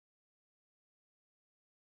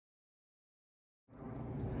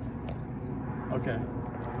Okay.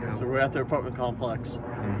 Yeah. So we're at the apartment complex. What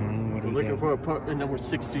do We're you looking got? for apartment number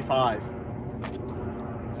 65.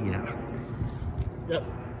 Yeah. Yep.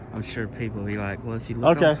 I'm sure people will be like, well, if you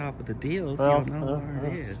look on top of the deals, you don't know where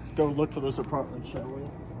it is. Let's go look for this apartment, shall we?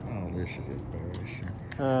 Oh, this is embarrassing.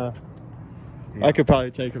 Yeah. I could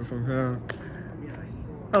probably take it from here.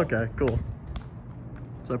 Okay, cool.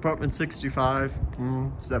 So apartment 65,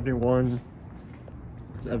 71,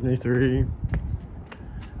 73.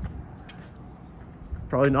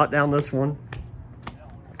 Probably not down this one.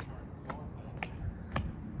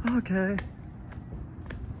 Okay.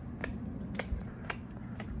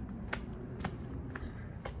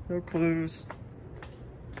 No clues.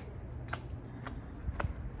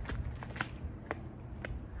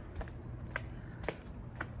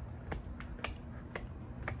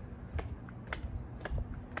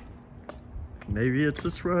 Maybe it's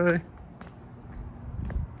this way.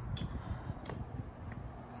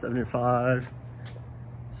 75,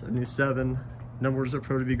 77. Numbers are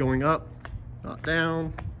probably be going up, not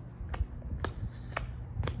down.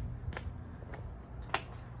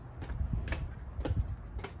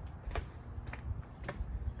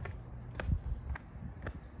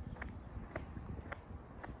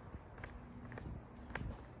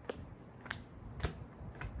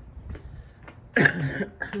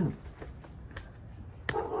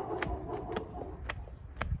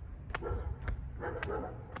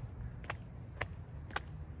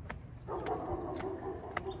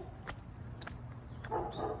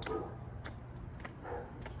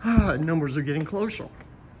 Numbers are getting closer.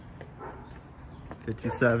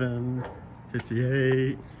 57,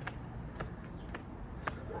 58,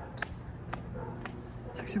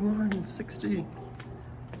 61, 60.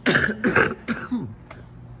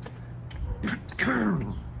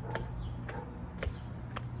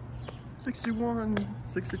 61,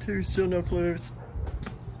 62, still no clues.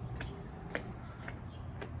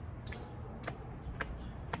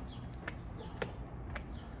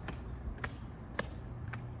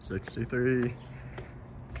 $63,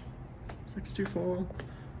 $64.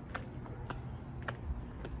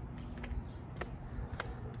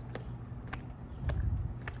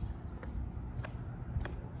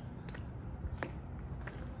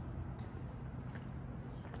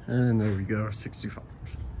 And there we go, 65.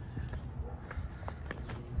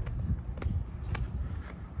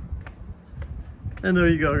 And there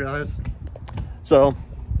you go, guys. So,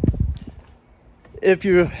 if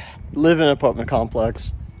you live in an apartment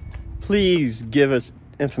complex, please give us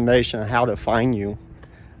information on how to find you.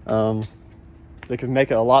 They could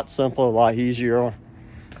make it a lot simpler, a lot easier.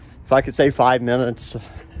 If I could save 5 minutes,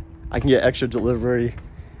 I can get extra delivery.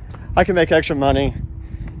 I can make extra money.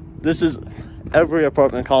 Every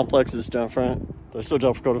apartment complex is different. They're so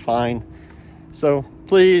difficult to find. So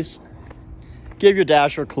please give your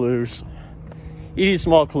dasher clues. Each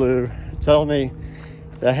small clue. Tell me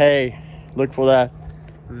that, hey, look for that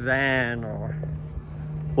van or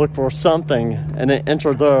look for something, and then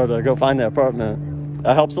enter there to go find the apartment.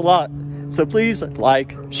 That helps a lot. So please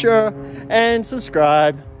like, share, and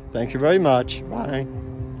subscribe. Thank you very much. Bye.